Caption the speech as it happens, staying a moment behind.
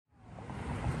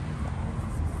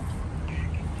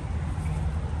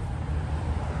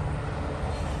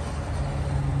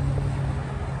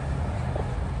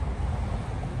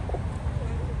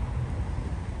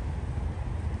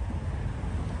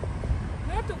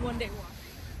One day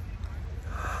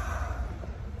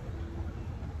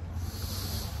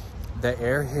The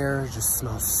air here just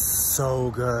smells so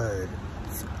good.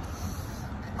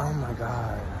 Oh my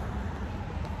God.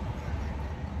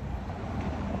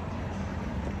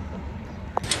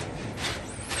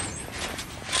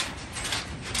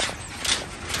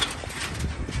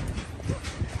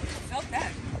 felt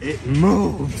that. It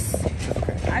moves.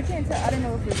 I can't tell. I don't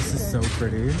know if it's This is so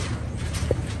pretty.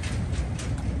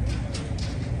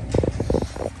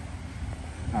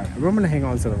 All right, I'm gonna hang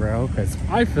on to the rail because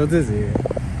I feel dizzy.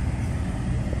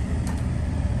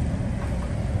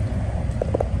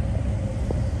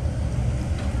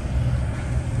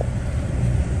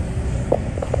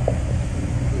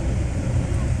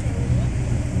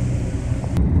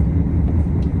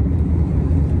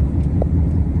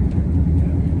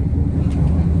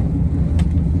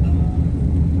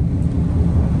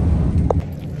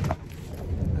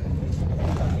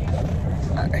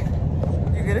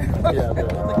 Yeah,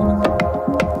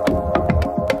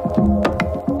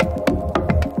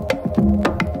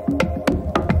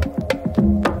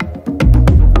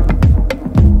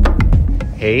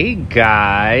 Hey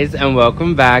guys, and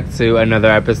welcome back to another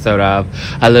episode of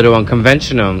A Little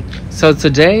Unconventional. So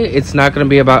today it's not going to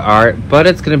be about art, but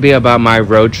it's going to be about my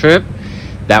road trip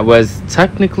that was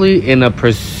technically in a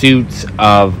pursuit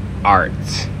of art.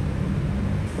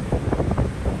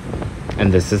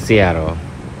 And this is Seattle.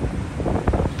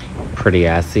 Pretty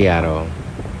ass Seattle.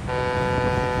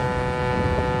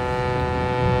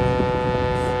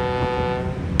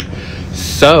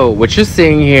 So what you're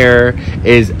seeing here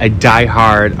is a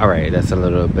diehard. All right, that's a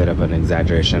little bit of an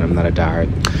exaggeration. I'm not a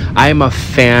diehard. I am a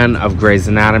fan of Grey's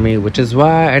Anatomy, which is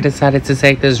why I decided to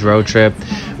take this road trip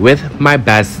with my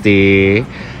bestie,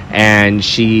 and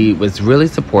she was really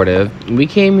supportive. We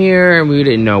came here and we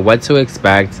didn't know what to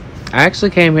expect. I actually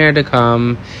came here to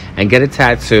come and get a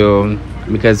tattoo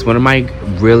because one of my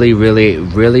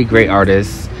really great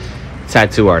artists,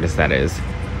 tattoo artists that is,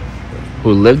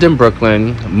 who lived in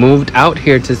Brooklyn, moved out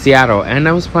here to Seattle, and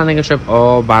I was planning a trip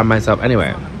all by myself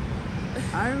anyway.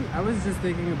 I was just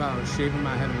thinking about shaving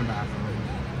my head in the bathroom.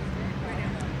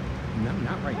 No,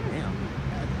 not right now.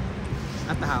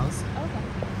 At the house. Okay.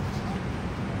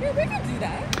 Yeah, we can do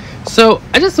that. So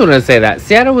I just want to say that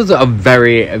Seattle was a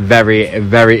very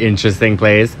interesting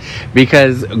place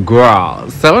because, girl,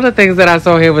 some of the things that I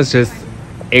saw here was just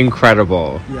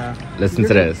incredible. Yeah. Listen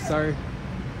to this. Sorry.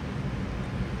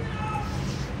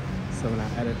 So when I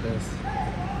edit this.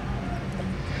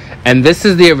 And this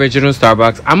is the original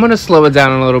Starbucks. I'm going to slow it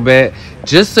down a little bit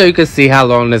just so you can see how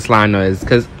long this line is,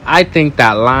 because I think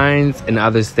that lines in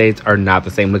other states are not the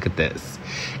same. Look at this.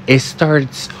 It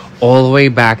starts all the way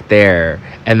back there,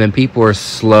 and then people are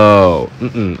slow.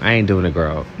 I ain't doing it,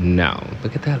 girl. No.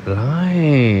 Look at that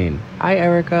line. Hi,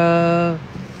 Erica.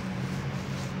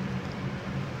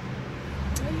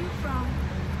 Where are you from?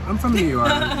 I'm from New York.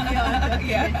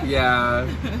 Yeah. Yeah.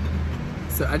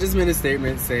 So I just made a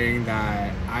statement saying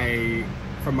that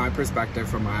from my perspective,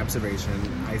 from my observation,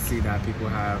 I see that people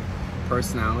have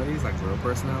personalities, like real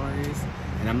personalities.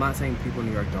 And I'm not saying people in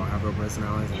New York don't have real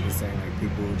personalities. I'm just saying like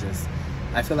people just,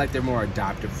 I feel like they're more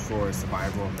adaptive for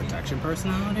survival and protection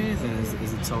personalities, and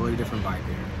it's a totally different vibe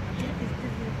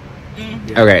here.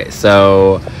 Yeah. Okay,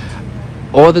 so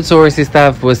all the touristy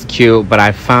stuff was cute, but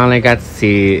I finally got to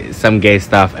see some gay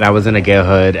stuff, and I was in a gay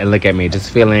hood, and look at me,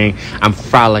 just feeling, I'm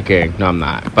frolicking. No, I'm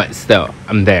not, but still,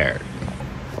 I'm there.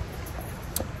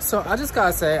 So I just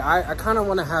gotta say, I kind of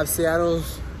want to have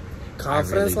Seattle's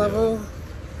confidence level,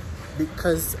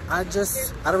 because I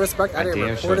just, out of respect, I didn't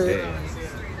record it.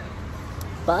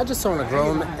 But I just saw a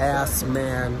grown-ass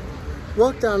man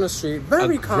walk down the street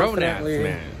very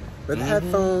confidently with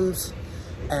headphones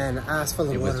and ass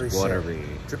full of watery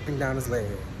shit dripping down his leg.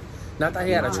 Not that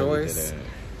he had a choice,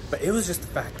 but it was just the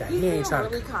fact that he ain't trying to...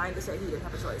 really kind to say he didn't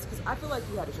have a choice, because I feel like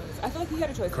he had a choice. I feel like he had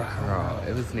a choice. Girl,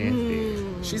 it was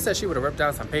nasty. She said she would have ripped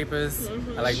down some papers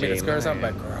and like made a skirt or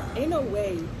something, but girl. Ain't no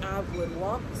way I would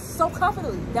walk so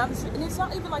confidently down the street. And it's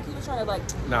not even like he was trying to like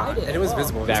hide it. And it was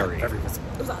visible. Very visible.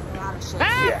 It was a lot of shit.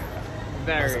 Yeah.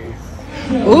 Very.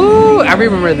 Ooh, I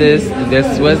remember this.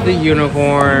 This was the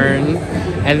unicorn.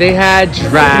 And they had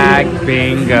drag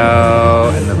bingo.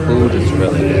 And the food was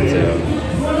really good too.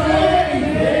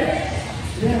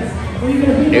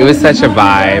 It was such a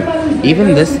vibe.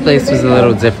 Even this place was a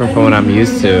little different from what I'm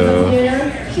used to.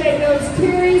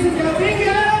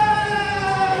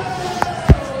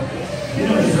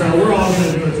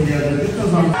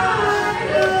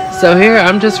 So here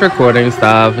I'm just recording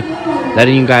stuff,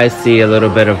 letting you guys see a little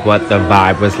bit of what the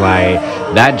vibe was like.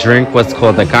 That drink was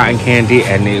called the cotton candy,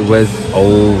 and it was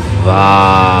over.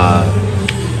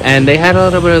 And they had a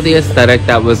little bit of the aesthetic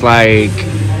that was like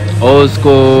old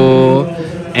school.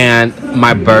 And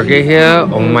my burger here,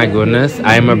 oh my goodness,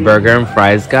 I am a burger and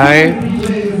fries guy.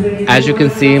 As you can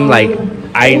see, like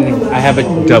I have a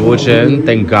double chin.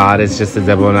 Thank God it's just a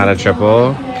double, not a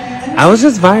triple. I was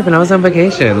just vibing. I was on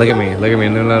vacation. Look at me. Look at me.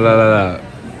 No, no, no, no, no.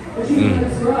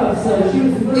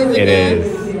 It is.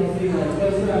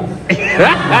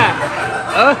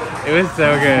 Oh, it was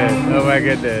so good. Oh my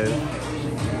goodness.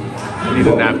 I need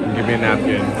a napkin. Give me a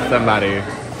napkin. Somebody.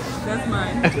 That's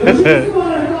mine.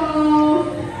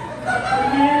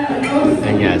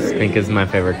 And yes, pink is my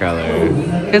favorite color.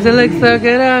 Because it looks so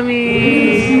good on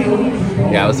me.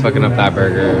 Yeah, I was fucking up that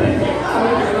burger.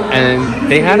 And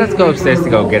they had us go upstairs to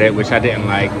go get it, which I didn't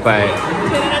like, but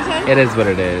it is what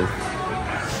it is.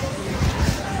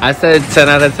 I said 10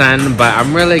 out of 10, but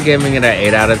I'm really giving it an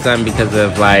 8 out of 10 because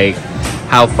of like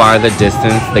how far the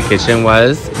distance the kitchen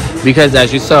was. Because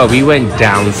as you saw, we went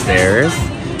downstairs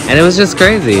and it was just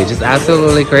crazy, just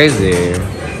absolutely crazy.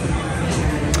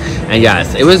 And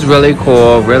yes, it was really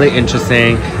cool, really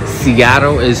interesting.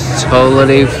 Seattle is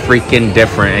totally freaking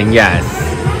different. And yes,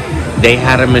 they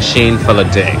had a machine full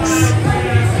of dicks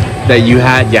that you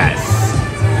had, yes.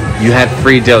 You had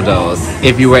free dildos.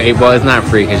 If you were able, well, it's not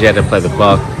free because you had to play the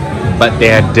book, but they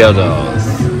had dildos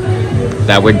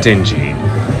that were dingy,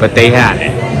 but they had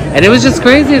it. And it was just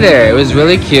crazy there. It was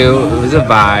really cute. It was a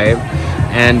vibe.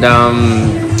 And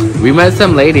we met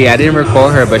some lady. I didn't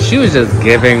record her, but she was just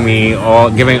giving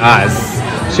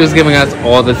us. She was giving us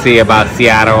all the tea about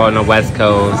Seattle on the West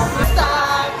Coast.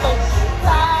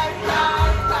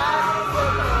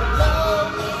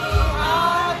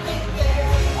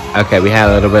 Okay, we had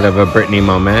a little bit of a Britney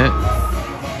moment.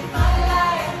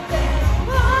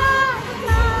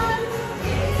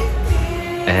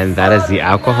 And that is the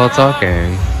alcohol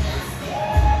talking.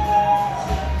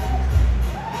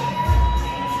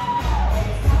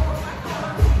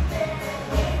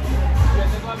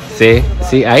 See,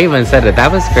 I even said it.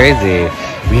 That was crazy.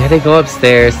 We had to go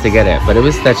upstairs to get it, but it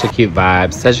was such a cute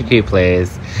vibe, such a cute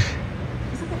place.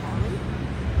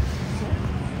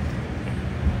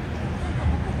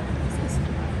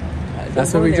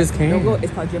 That's where we just came. Don't go.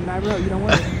 It's called Gemini Road. You don't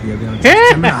want it. Yeah, we don't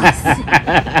Gemini.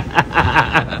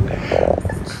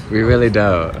 We really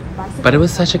don't. But it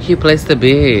was such a cute place to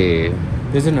be.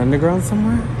 There's an underground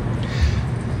somewhere?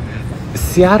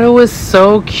 Seattle was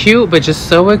so cute, but just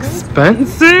so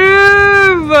expensive.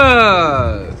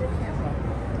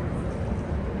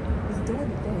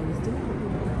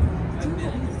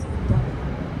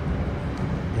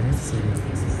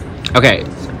 Okay,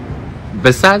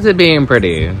 besides it being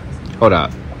pretty, hold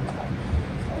up.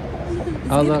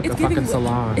 Oh look, a fucking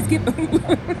salon.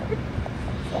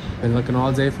 Been looking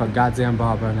all day for a goddamn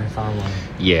barber and I found one.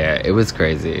 Yeah, it was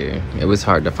crazy. It was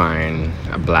hard to find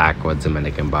a black or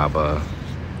Dominican barber.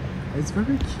 It's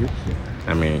very cute here.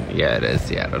 I mean, yeah, it is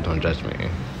Seattle. Don't judge me.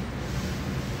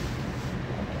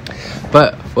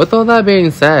 But with all that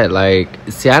being said, like,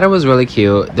 Seattle was really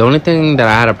cute. The only thing that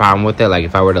I had a problem with it, like,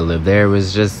 if I were to live there,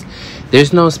 was just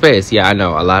there's no space. Yeah, I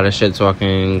know. A lot of shit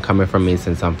talking coming from me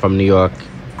since I'm from New York.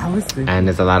 I was thinking. And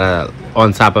there's a lot of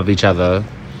on top of each other.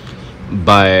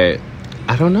 But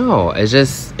I don't know.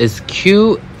 It's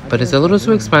cute, but it's a little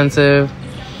too expensive.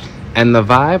 And the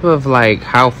vibe of, like,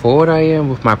 how forward I am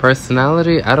with my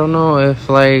personality, I don't know if,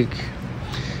 like,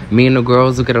 me and the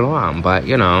girls will get along. But,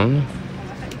 you know.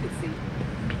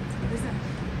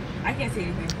 I can't see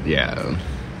anything. Yeah.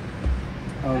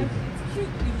 Oh.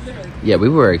 Yeah, we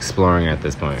were exploring at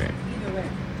this point. Either way.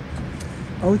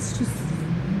 Oh, it's just.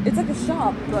 It's like a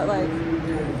shop, but like.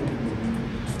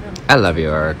 I love you,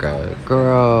 Erica.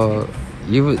 Girl,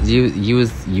 you was a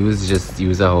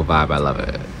whole vibe. I love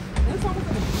it.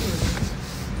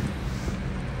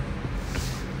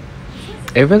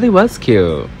 It really was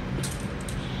cute.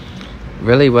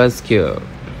 Really was cute.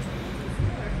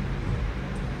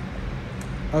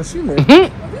 Oh, she lit.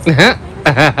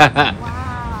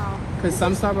 Wow. Because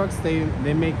some Starbucks they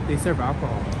serve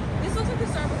alcohol. This looks like the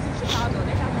Starbucks in Chicago.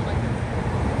 They have them like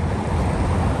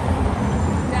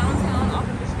downtown off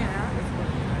of Michigan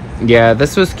Ave. Yeah,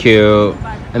 this was cute.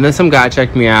 And then some guy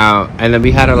checked me out, and then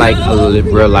we had a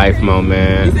real life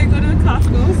moment. You say go to the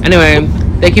Costco. Anyway,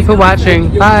 thank you for watching.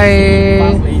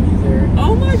 Bye.